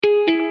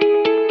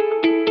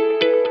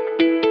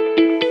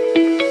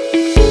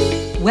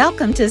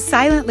Welcome to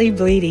Silently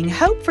Bleeding,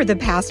 Hope for the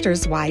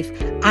Pastor's Wife.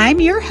 I'm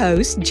your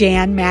host,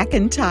 Jan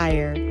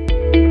McIntyre.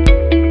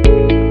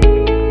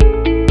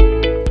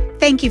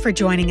 Thank you for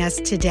joining us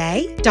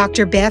today.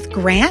 Dr. Beth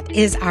Grant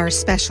is our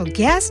special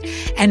guest,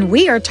 and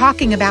we are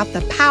talking about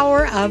the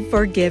power of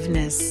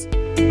forgiveness.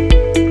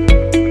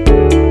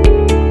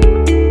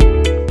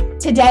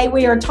 Today,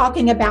 we are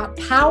talking about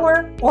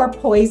power or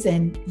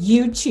poison.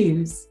 You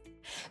choose.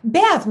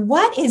 Beth,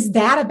 what is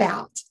that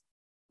about?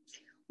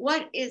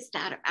 What is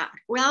that about?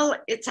 Well,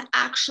 it's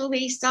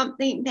actually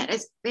something that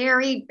is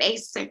very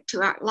basic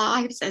to our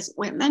lives as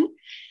women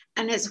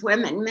and as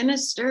women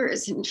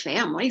ministers and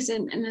families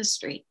in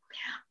ministry.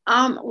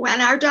 When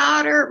our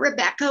daughter,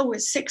 Rebecca,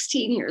 was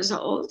 16 years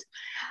old,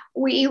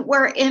 we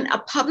were in a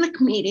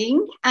public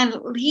meeting and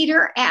a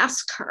leader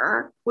asked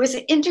her, was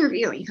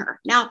interviewing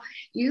her. Now,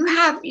 you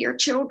have your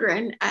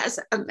children as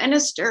a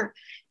minister.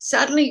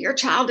 Suddenly your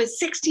child is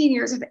 16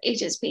 years of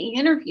age is being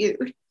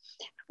interviewed.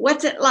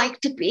 What's it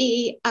like to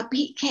be a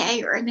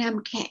PK or an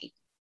MK?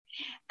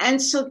 And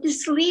so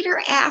this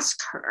leader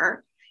asked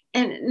her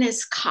in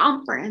this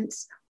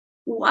conference,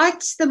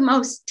 what's the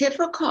most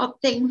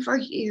difficult thing for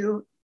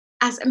you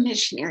as a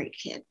missionary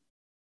kid?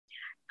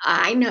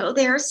 I know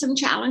there are some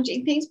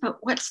challenging things, but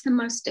what's the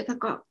most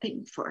difficult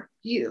thing for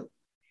you?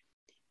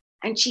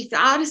 And she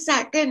thought a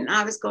second, and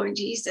I was going,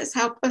 Jesus,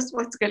 help us,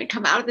 what's going to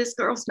come out of this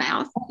girl's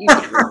mouth? You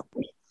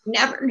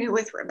never knew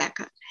with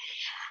Rebecca.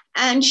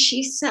 And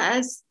she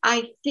says,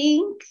 I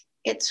think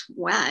it's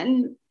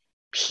when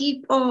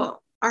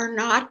people are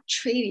not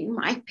treating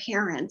my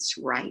parents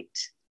right.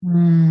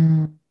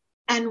 And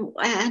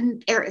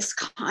when there is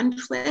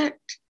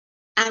conflict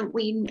and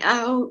we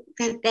know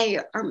that they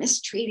are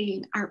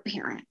mistreating our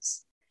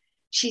parents.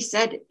 She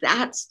said,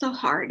 that's the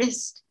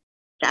hardest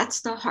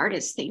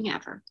thing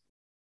ever.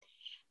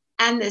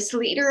 And this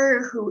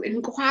leader who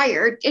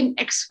inquired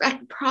didn't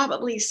expect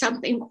probably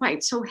something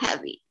quite so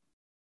heavy.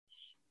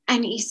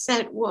 And he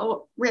said,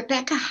 well,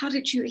 Rebecca, how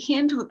did you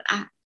handle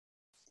that?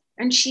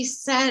 And she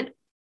said,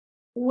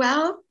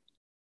 well,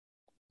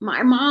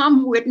 my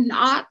mom would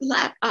not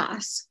let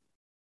us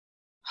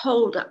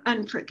hold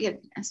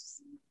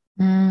unforgiveness.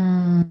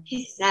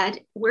 He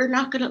said, we're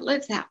not going to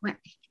live that way.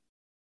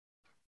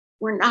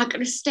 We're not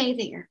going to stay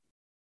there.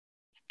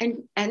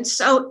 And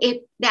so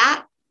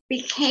that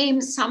became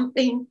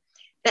something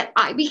that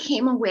I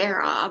became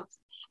aware of.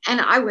 And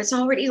I was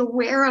already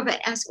aware of it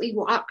as we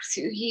walked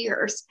through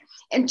years.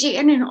 And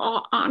Jan, in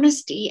all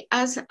honesty,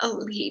 as a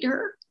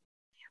leader,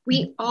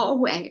 we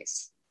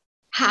always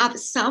have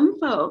some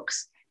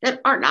folks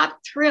that are not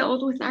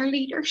thrilled with our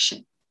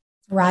leadership.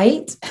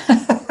 Right.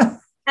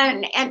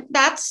 and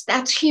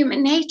that's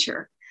human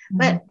nature.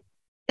 But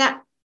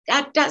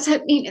that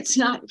doesn't mean it's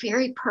not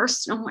very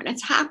personal when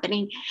it's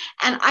happening.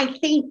 And I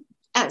think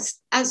as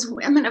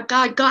women of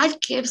God, God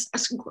gives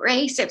us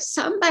grace. If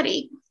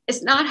somebody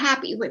is not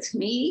happy with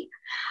me,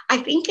 I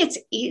think it's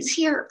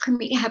easier for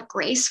me to have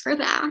grace for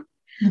that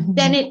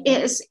than it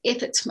is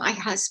if it's my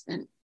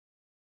husband.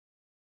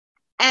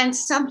 And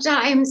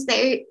sometimes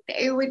they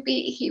would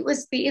be, he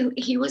was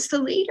the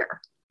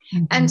leader.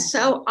 And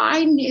so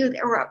I knew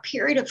there were a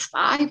period of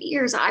 5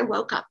 years I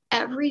woke up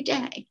every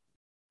day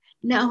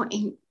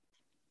knowing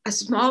a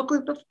small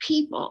group of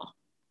people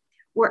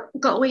were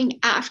going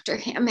after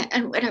him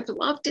and would have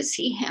loved to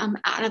see him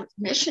out of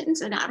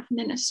missions and out of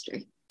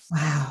ministry.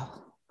 Wow.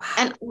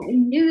 And I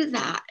knew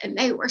that, and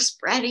they were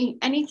spreading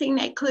anything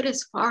they could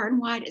as far and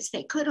wide as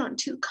they could on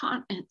 2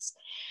 continents.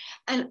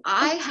 And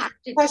I had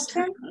to...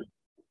 Question?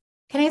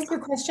 Can I ask you a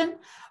question?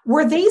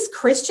 Were these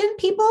Christian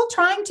people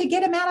trying to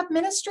get him out of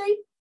ministry?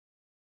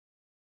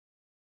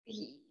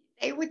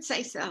 They would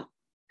say so.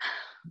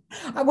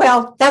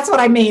 Well, that's what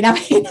I mean.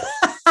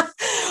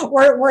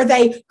 Were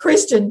they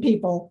Christian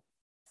people?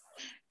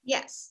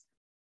 Yes,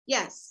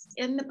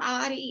 in the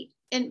body,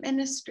 in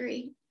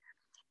ministry.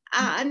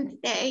 And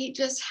they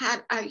just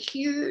had a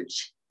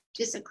huge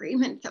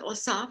disagreement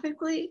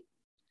philosophically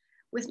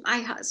with my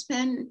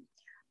husband.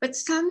 But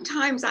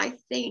sometimes I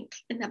think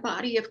in the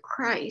body of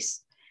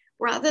Christ,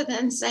 rather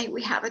than say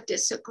we have a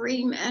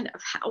disagreement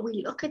of how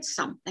we look at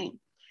something,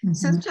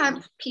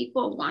 sometimes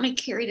people want to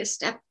carry it a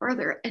step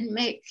further and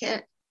make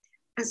it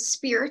a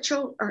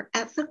spiritual or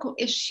ethical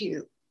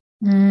issue.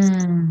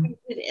 Sometimes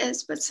it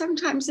is, but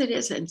sometimes it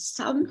isn't.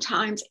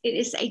 Sometimes it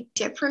is a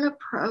different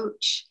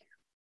approach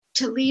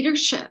to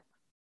leadership.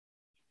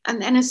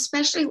 And then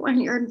especially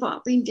when you're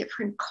involving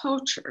different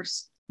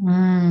cultures,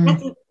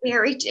 that's a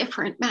very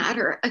different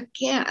matter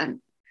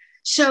again.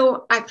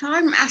 So I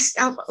found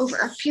myself over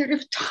a period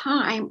of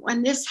time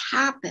when this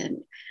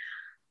happened,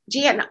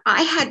 Jan,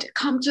 I had to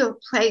come to a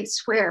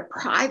place where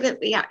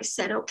privately I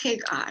said, okay,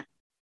 God,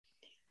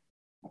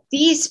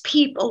 these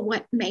people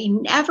may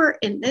never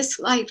in this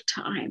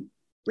lifetime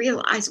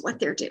realize what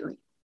they're doing.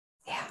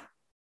 Yeah.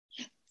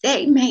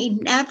 They may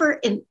never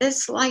in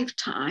this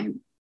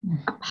lifetime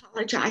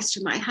apologize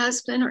to my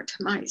husband or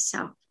to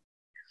myself.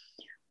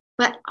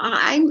 But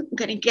I'm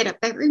going to get up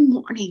every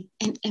morning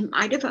and in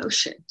my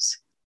devotions,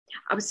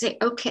 I would say,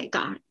 okay,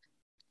 God,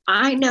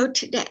 I know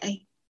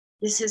today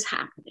this is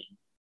happening.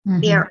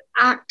 Mm-hmm. They're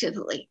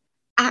actively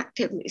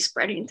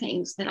spreading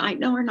things that I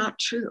know are not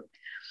true.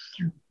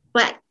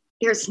 But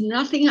there's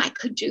nothing I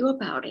could do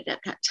about it at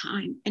that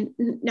time. And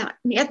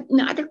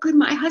neither could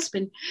my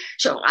husband.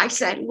 So I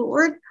said,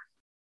 Lord,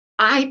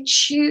 I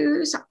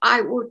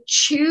will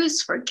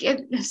choose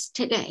forgiveness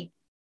today.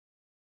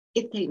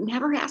 If they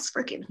never ask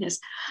forgiveness,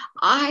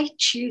 I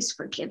choose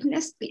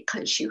forgiveness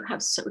because you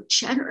have so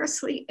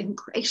generously and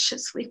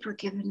graciously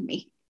forgiven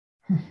me.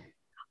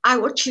 I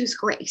will choose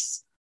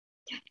grace.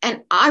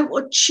 And I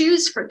will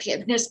choose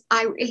forgiveness.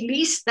 I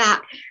release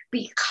that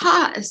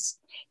because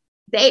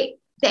they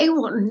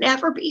will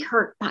never be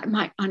hurt by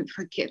my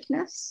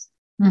unforgiveness.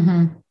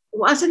 Mm-hmm. It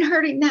wasn't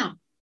hurting them.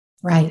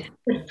 Right.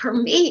 But for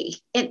me,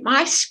 in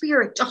my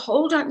spirit, to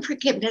hold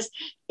unforgiveness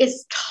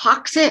is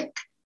toxic.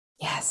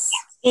 Yes.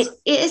 It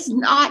is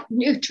not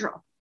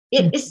neutral.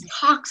 It is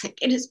toxic.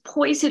 It is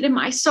poison in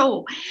my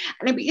soul.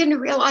 And I begin to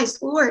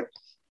realize, Lord,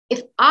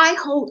 if I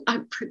hold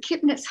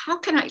unforgiveness, how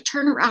can I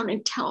turn around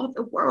and tell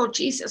the world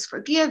Jesus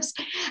forgives?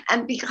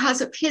 And because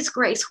of his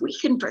grace, we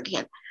can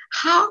forgive.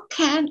 How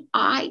can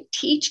I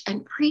teach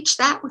and preach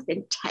that with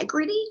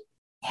integrity?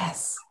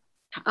 Yes.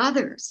 To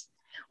others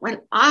when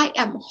I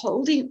am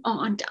holding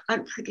on to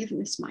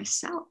unforgiveness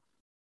myself?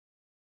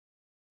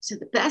 So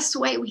the best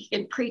way we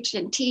can preach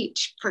and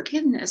teach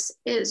forgiveness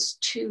is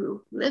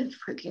to live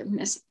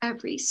forgiveness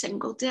every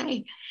single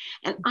day.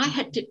 And I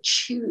had to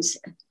choose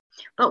it.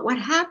 But what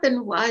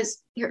happened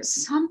was there's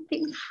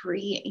something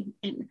freeing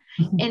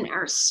in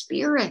our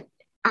spirit,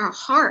 our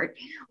heart,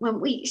 when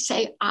we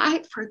say,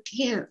 I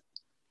forgive.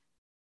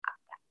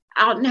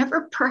 I'll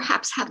never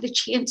perhaps have the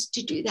chance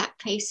to do that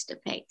face to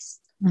face.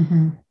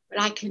 But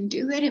I can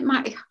do it in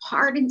my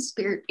heart and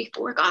spirit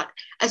before God.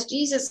 As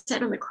Jesus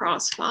said on the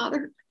cross,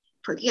 Father,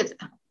 forgive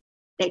them.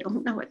 They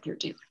don't know what they're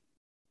doing.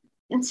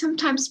 And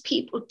sometimes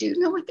people do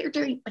know what they're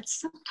doing, but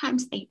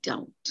sometimes they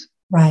don't.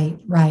 Right,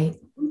 right.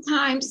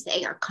 Sometimes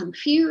they are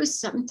confused.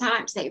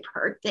 Sometimes they've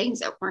heard things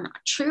that were not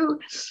true,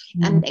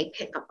 and they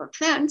pick up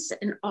offense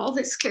and all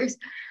this cares.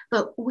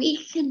 But we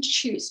can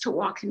choose to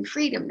walk in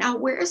freedom. Now,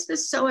 where is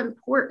this so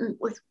important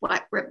with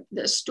what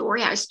the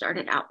story I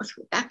started out with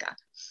Rebecca?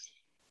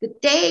 The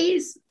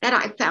days that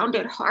I found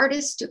it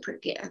hardest to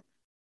forgive,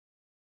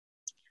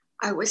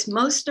 I was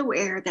most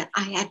aware that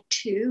I had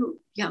two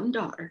young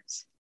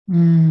daughters,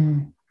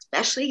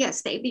 especially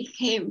as they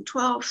became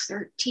 12,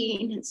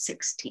 13, and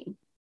 16.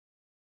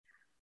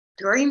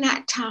 During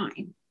that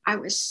time, I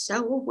was so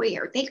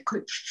aware they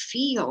could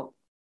feel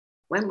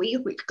when we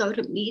would go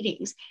to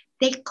meetings,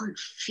 they could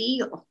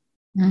feel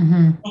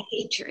the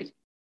hatred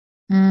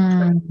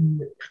from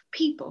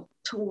people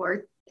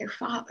toward their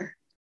father.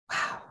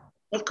 Wow.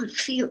 They could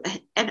feel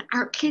it. And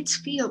our kids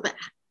feel that.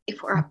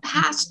 If we're a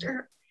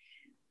pastor,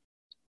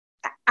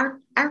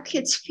 our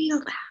kids feel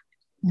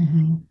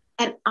that.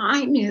 And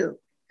I knew,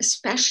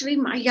 especially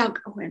my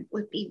younger one,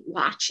 would be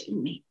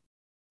watching me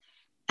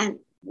and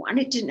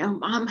wanted to know,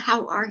 Mom,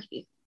 how are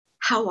you?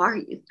 How are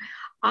you?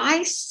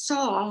 I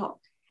saw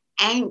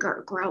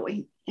anger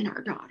growing in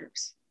our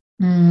daughters.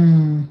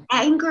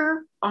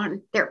 Anger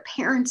on their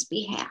parents'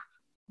 behalf.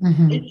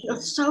 They feel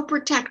so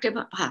protective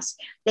of us.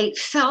 They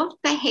felt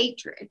the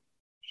hatred.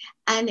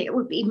 And it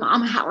would be,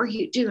 Mom, how are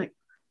you doing?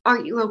 Are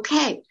you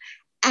okay?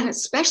 And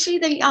especially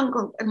the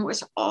younger one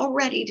was all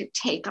ready to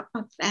take up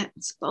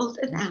offense, both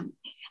of them,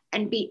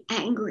 and be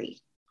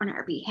angry on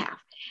our behalf.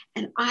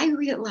 And I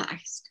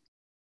realized,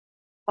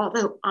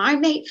 although I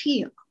may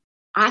feel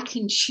I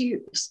can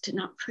choose to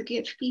not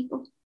forgive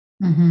people,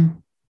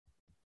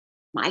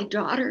 my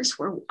daughters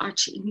were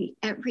watching me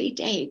every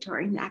day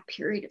during that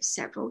period of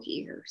several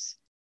years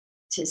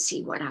to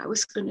see what I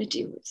was going to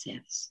do with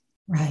this.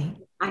 Right.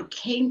 I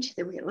came to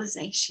the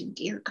realization,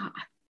 dear God,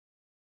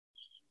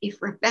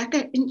 if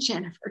Rebecca and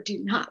Jennifer do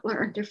not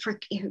learn to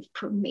forgive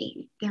from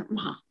me, their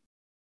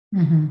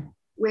mom,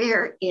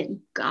 where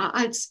in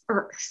God's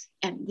earth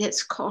and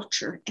this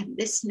culture and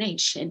this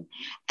nation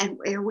and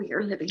where we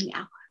are living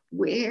now,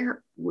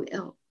 where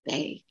will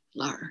they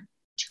learn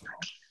to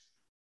forgive?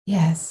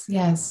 Yes,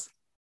 yes.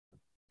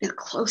 The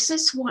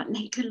closest one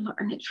they can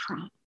learn it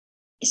from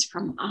is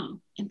from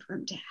mom and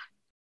from dad.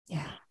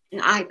 Yeah.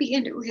 And I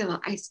began to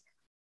realize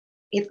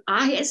if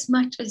I as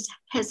much as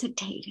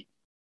hesitated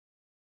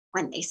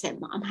when they said,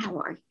 Mom, how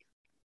are you?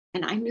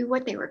 And I knew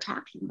what they were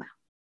talking about.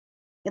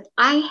 If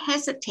I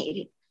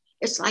hesitated,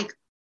 it's like,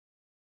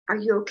 are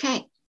you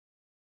okay?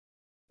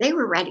 They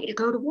were ready to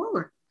go to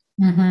war.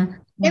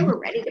 They were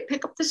ready to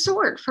pick up the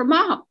sword for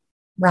Mom.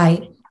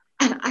 Right.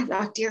 And I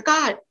thought, dear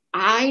God,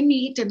 I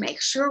need to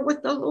make sure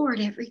with the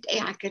Lord every day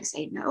I can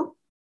say, no,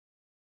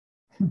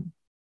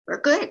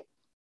 we're good.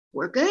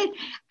 We're good.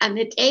 And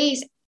the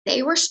days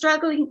they were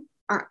struggling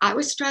or I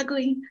was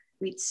struggling,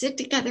 we'd sit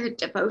together at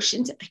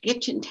devotions at the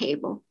kitchen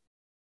table.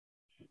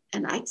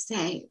 And I'd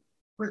say,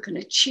 we're going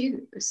to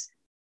choose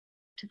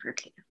to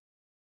forgive.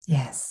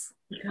 Yes.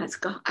 Because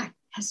God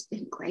has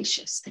been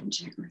gracious and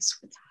generous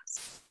with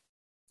us.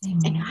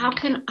 Amen. And how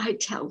can I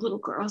tell little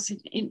girls in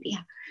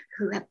India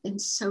who have been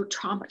so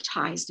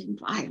traumatized and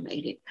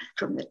violated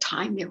from the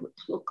time they were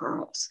little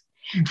girls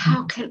Mm-hmm.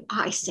 How can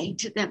I say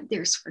to them,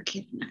 there's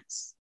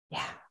forgiveness?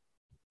 Yeah.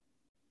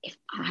 If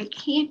I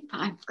can't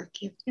find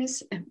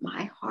forgiveness in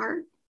my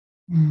heart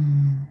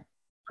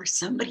for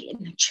somebody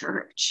in the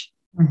church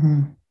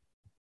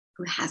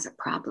who has a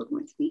problem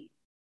with me,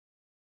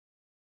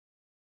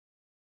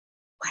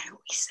 what do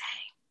we say?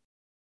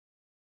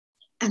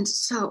 And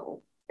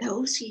so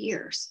those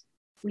years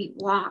we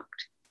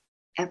walked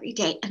every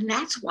day. And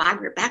that's why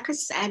Rebecca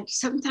said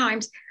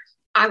sometimes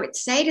I would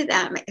say to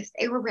them, if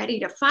they were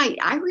ready to fight,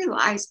 I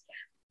realized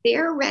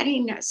their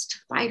readiness to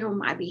fight on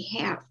my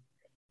behalf,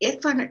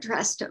 if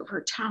unaddressed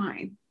over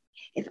time,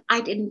 if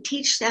I didn't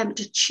teach them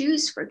to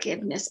choose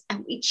forgiveness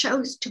and we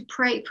chose to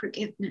pray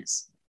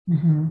forgiveness.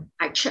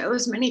 I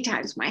chose many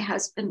times. My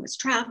husband was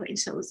traveling,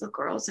 so was the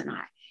girls and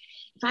I.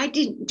 If I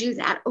didn't do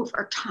that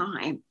over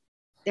time,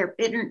 their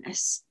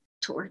bitterness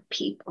toward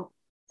people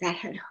that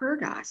had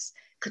hurt us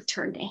could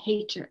turn to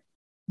hatred.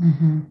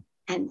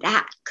 And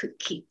that could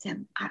keep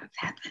them out of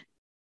heaven.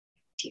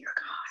 Dear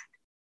God,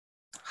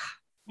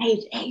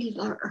 may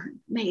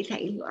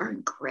they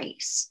learn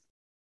grace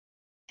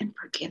and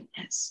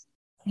forgiveness.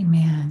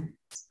 Amen.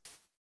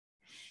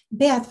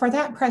 Beth, for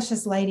that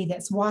precious lady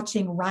that's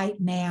watching right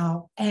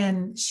now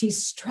and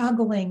she's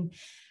struggling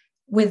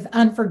with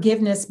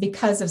unforgiveness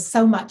because of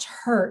so much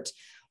hurt,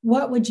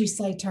 what would you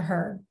say to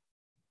her?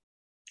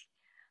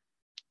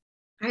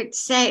 I'd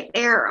say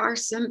there are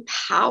some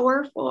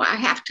powerful, I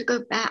have to go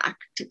back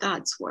to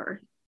God's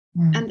word.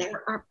 And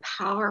there are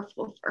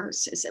powerful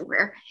verses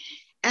where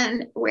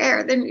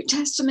the New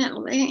Testament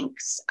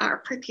links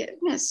our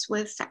forgiveness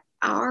with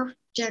our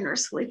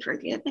generously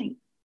forgiving.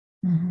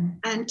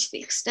 And to the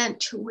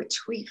extent to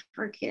which we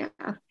forgive.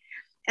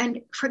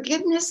 And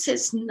forgiveness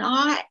is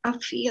not a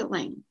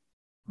feeling.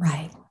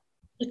 Right.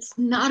 It's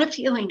not a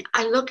feeling.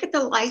 I look at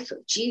the life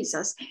of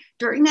Jesus.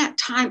 During that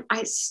time,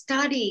 I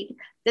studied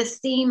the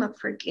theme of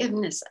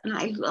forgiveness and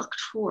I looked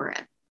for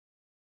it.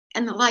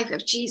 In the life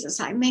of Jesus,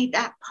 I made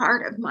that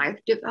part of my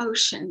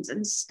devotions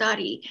and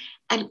study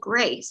and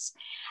grace.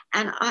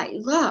 And I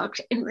looked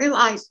and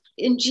realized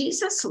in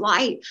Jesus'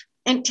 life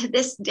and to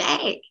this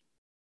day,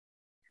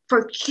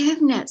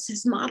 forgiveness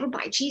as modeled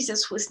by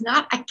Jesus was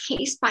not a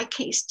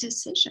case-by-case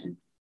decision.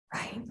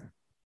 Right.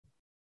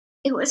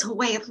 It was a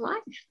way of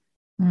life.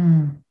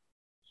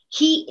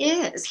 He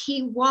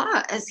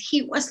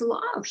was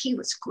love, he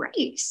was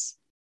grace.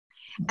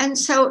 And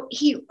so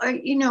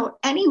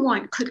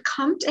anyone could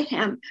come to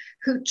him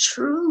who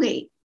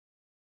truly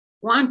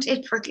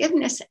wanted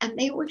forgiveness and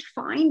they would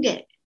find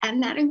it.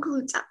 And that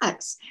includes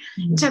us.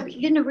 So I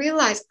begin to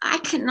realize I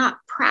cannot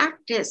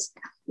practice.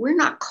 We're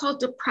not called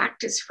to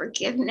practice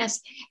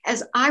forgiveness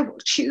as I will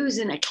choose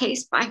in a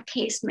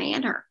case-by-case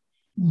manner,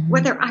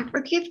 whether I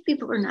forgive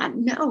people or not.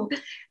 No,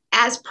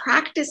 as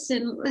practiced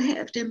and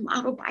lived and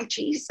modeled by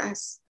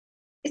Jesus,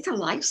 it's a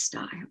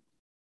lifestyle.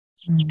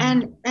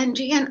 And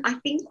Jan, I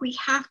think we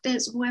have to,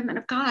 as women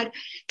of God,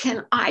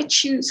 can I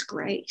choose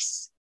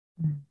grace?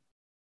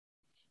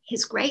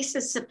 His grace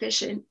is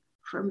sufficient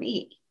for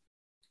me.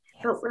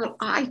 But will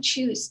I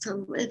choose to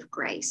live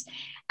grace?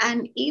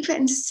 And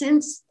even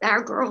since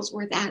our girls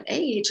were that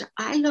age,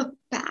 I look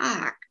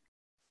back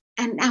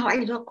and now I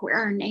look where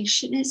our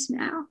nation is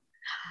now.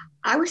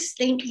 I was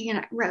thinking and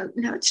I wrote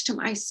notes to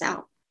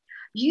myself.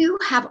 You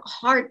have a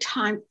hard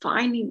time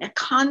finding the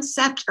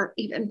concept or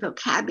even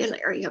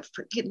vocabulary of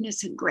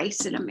forgiveness and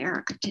grace in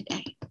America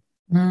today.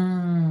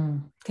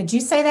 Could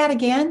you say that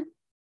again?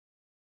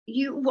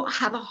 You will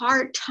have a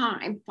hard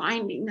time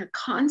finding the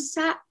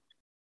concept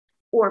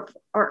or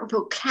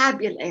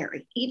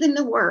vocabulary, even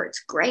the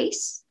words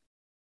grace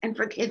and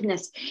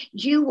forgiveness.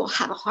 You will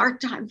have a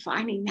hard time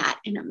finding that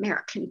in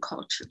American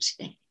culture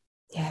today.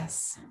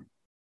 Yes.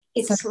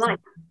 It's like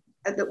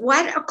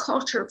what a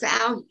culture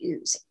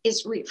values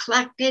is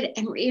reflected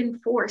and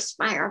reinforced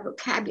by our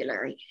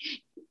vocabulary.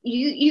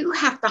 You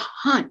have to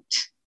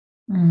hunt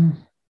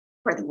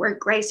for the word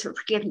grace or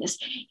forgiveness.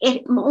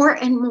 It more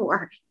and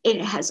more, it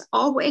has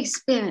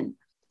always been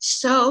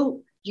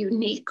so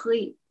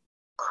uniquely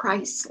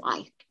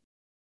Christ-like.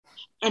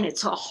 And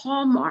it's a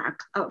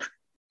hallmark of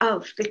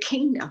the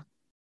kingdom.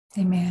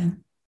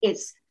 Amen.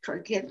 It's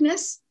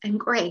forgiveness and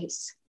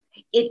grace.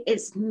 It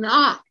is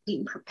not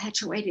being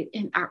perpetuated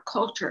in our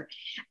culture.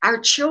 Our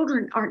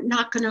children are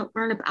not going to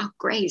learn about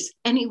grace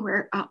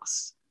anywhere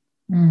else.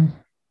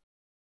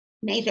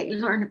 May they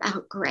learn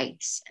about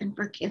grace and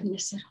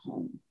forgiveness at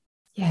home.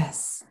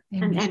 Yes.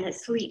 Amen. And then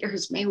as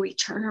leaders, may we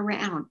turn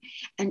around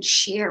and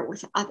share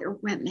with other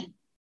women,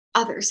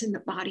 others in the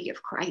body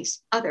of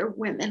Christ, other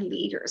women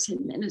leaders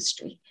in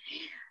ministry.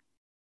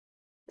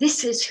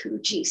 This is who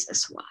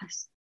Jesus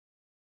was.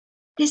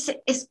 This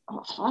is a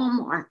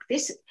hallmark.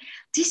 This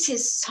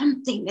is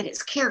something that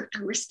is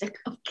characteristic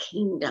of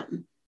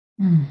kingdom.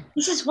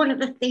 This is one of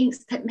the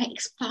things that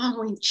makes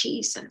following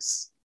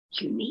Jesus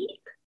unique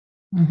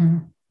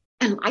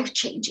and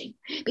life-changing,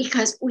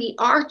 because we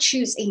are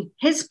choosing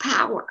his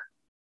power,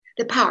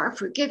 the power of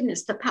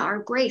forgiveness, the power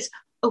of grace,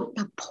 over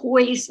the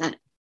poison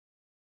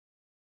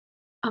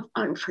of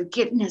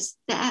unforgiveness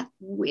that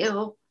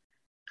will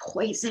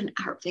poison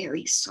our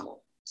very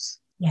souls.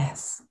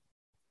 Yes.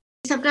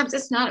 Sometimes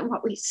it's not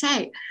what we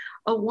say.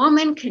 A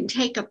woman can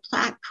take a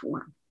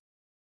platform,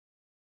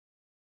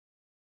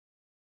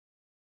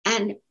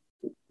 and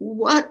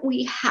what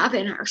we have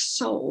in our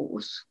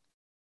souls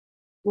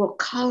will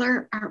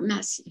color our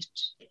message.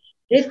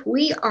 If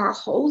we are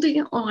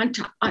holding on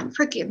to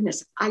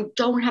unforgiveness, I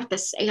don't have to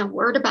say a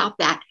word about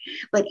that.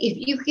 But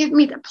if you give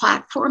me the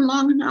platform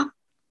long enough,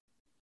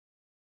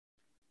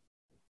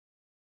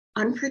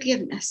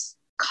 unforgiveness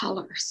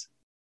colors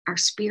our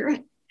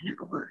spirit and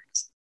our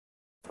words.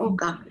 Oh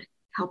God,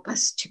 help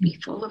us to be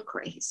full of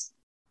grace,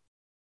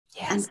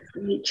 yes, and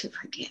free to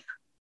forgive.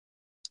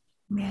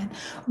 Man.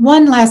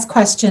 One last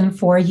question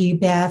for you,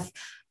 Beth.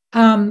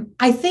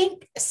 I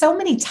think so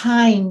many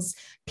times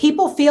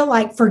people feel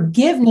like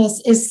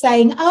forgiveness is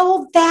saying,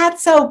 oh,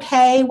 that's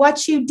okay.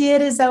 What you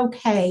did is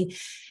okay.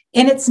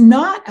 And it's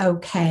not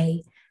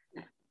okay.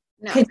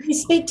 No. Could you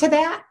speak to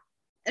that?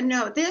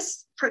 No,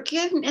 this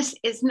forgiveness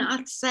is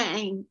not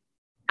saying,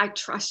 I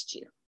trust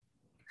you.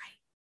 Right.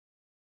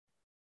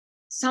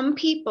 Some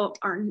people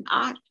are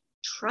not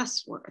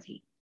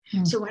trustworthy.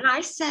 Mm-hmm. So when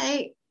I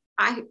say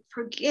I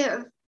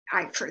forgave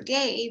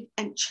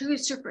and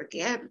choose to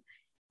forgive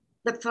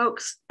the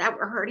folks that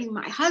were hurting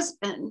my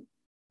husband,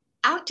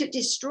 out to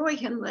destroy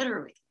him,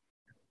 literally.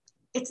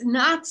 It's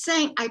not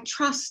saying I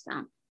trust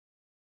them,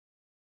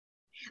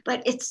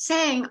 but it's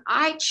saying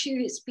I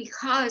choose,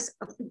 because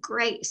of the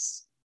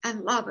grace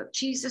and love of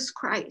Jesus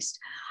Christ,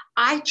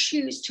 I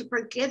choose to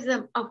forgive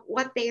them of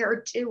what they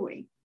are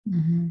doing.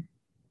 Mm-hmm.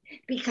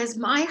 Because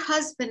my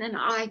husband and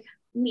I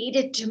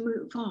needed to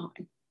move on.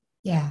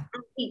 Yeah.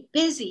 And be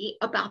busy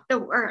about the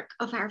work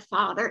of our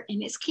Father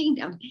in his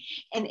kingdom.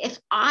 And if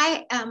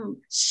I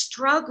am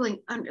struggling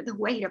under the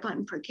weight of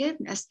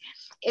unforgiveness,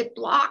 it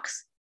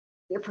blocks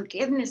the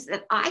forgiveness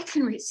that I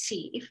can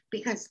receive,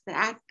 because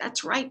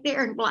that's right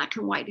there in black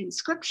and white in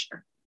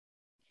Scripture.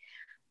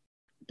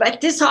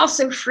 But this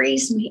also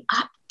frees me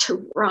up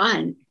to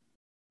run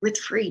with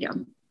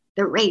freedom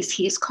the race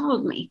he has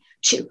called me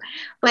to.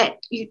 But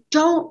you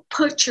don't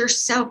put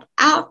yourself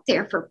out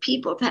there for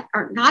people that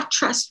are not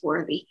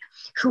trustworthy,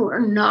 who are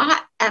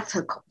not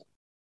ethical.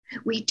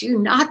 We do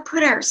not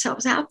put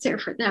ourselves out there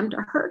for them to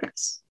hurt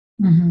us.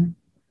 Mm-hmm.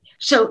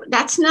 So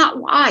that's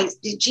not wise.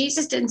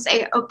 Jesus didn't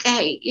say,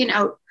 okay,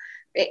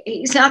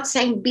 he's not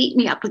saying beat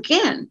me up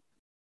again.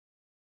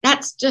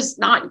 That's just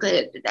not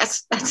good.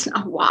 That's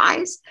not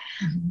wise.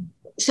 Mm-hmm.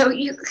 So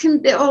you can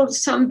build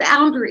some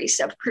boundaries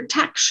of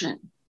protection.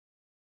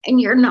 And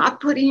you're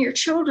not putting your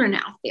children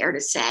out there to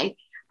say,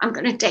 I'm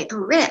going to take a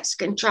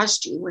risk and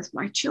trust you with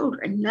my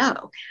children.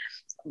 No.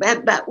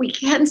 But we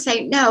can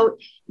say, no,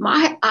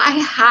 I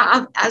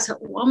have, as a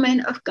woman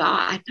of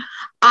God,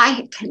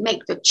 I can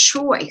make the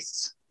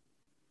choice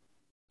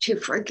to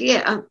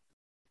forgive.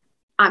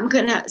 I'm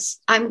gonna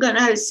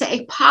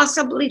say,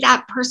 possibly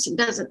that person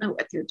doesn't know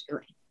what they're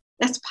doing.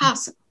 That's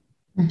possible.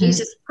 Mm-hmm.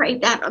 Jesus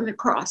prayed that on the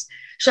cross.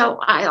 So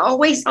I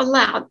always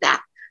allowed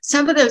that.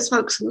 Some of those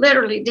folks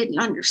literally didn't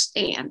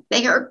understand.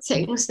 They heard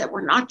things that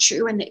were not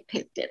true and they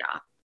picked it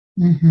up.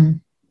 Mm-hmm.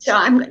 So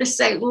I'm going to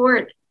say,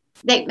 Lord,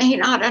 they may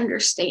not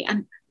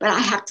understand, but I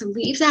have to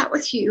leave that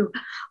with you.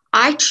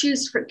 I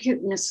choose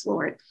forgiveness,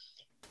 Lord.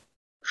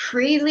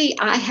 Freely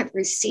I have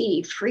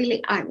received,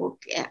 freely I will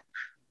give.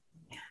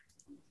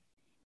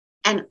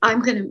 And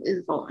I'm going to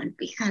move on,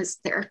 because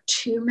there are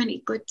too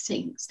many good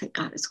things that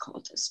God has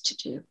called us to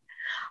do.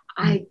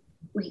 I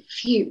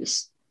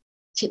refuse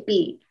to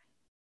be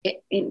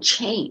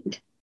enchained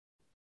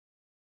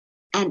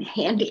and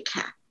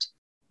handicapped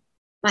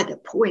by the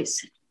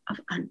poison of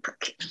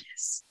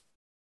unforgiveness.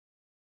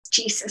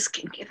 Jesus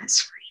can give us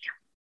freedom.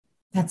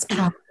 That's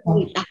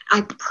powerful.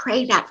 I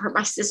pray that for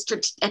my sister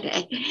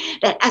today,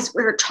 that as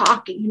we're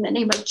talking in the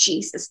name of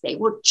Jesus, they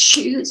will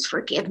choose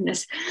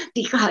forgiveness,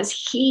 because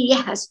he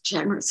has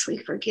generously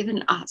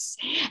forgiven us,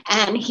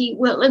 and he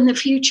will in the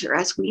future.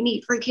 As we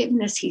need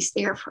forgiveness, he's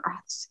there for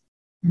us.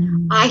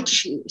 Mm-hmm. I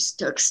choose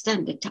to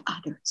extend it to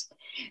others,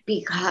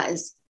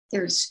 because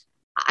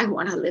I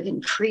want to live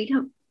in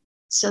freedom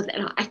so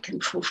that I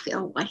can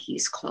fulfill what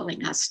he's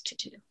calling us to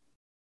do.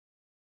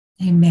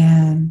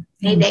 Amen.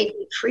 May they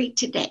be free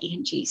today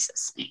in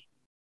Jesus' name.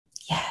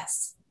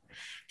 Yes.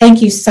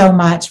 Thank you so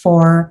much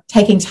for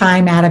taking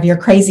time out of your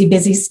crazy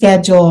busy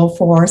schedule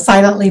for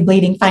Silently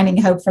Bleeding, Finding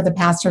Hope for the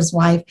Pastor's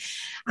Wife.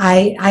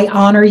 I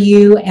honor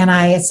you, and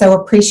I so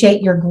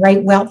appreciate your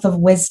great wealth of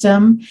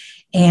wisdom.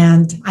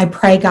 And I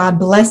pray God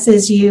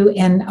blesses you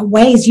in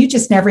ways you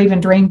just never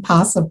even dreamed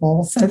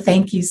possible. So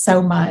thank you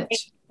so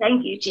much.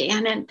 Thank you,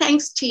 Jan, and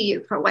thanks to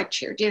you for what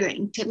you're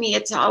doing. To me,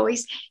 it's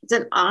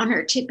an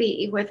honor to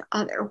be with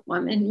other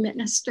women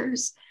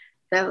ministers,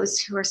 those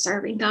who are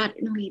serving God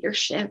in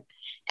leadership.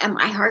 And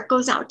my heart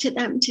goes out to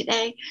them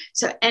today.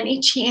 So any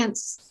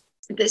chance,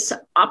 this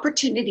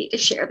opportunity to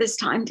share this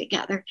time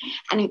together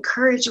and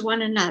encourage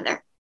one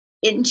another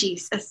in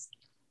Jesus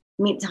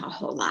means a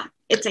whole lot.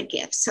 It's a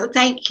gift. So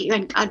thank you,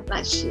 and God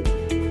bless you.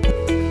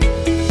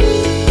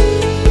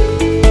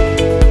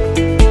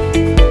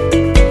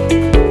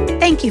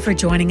 Thank you you for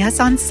joining us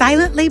on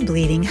Silently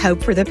Bleeding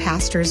Hope for the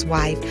Pastor's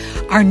Wife.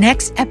 Our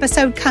next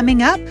episode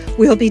coming up,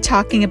 we'll be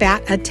talking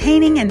about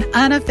attaining an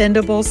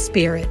unoffendable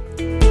spirit.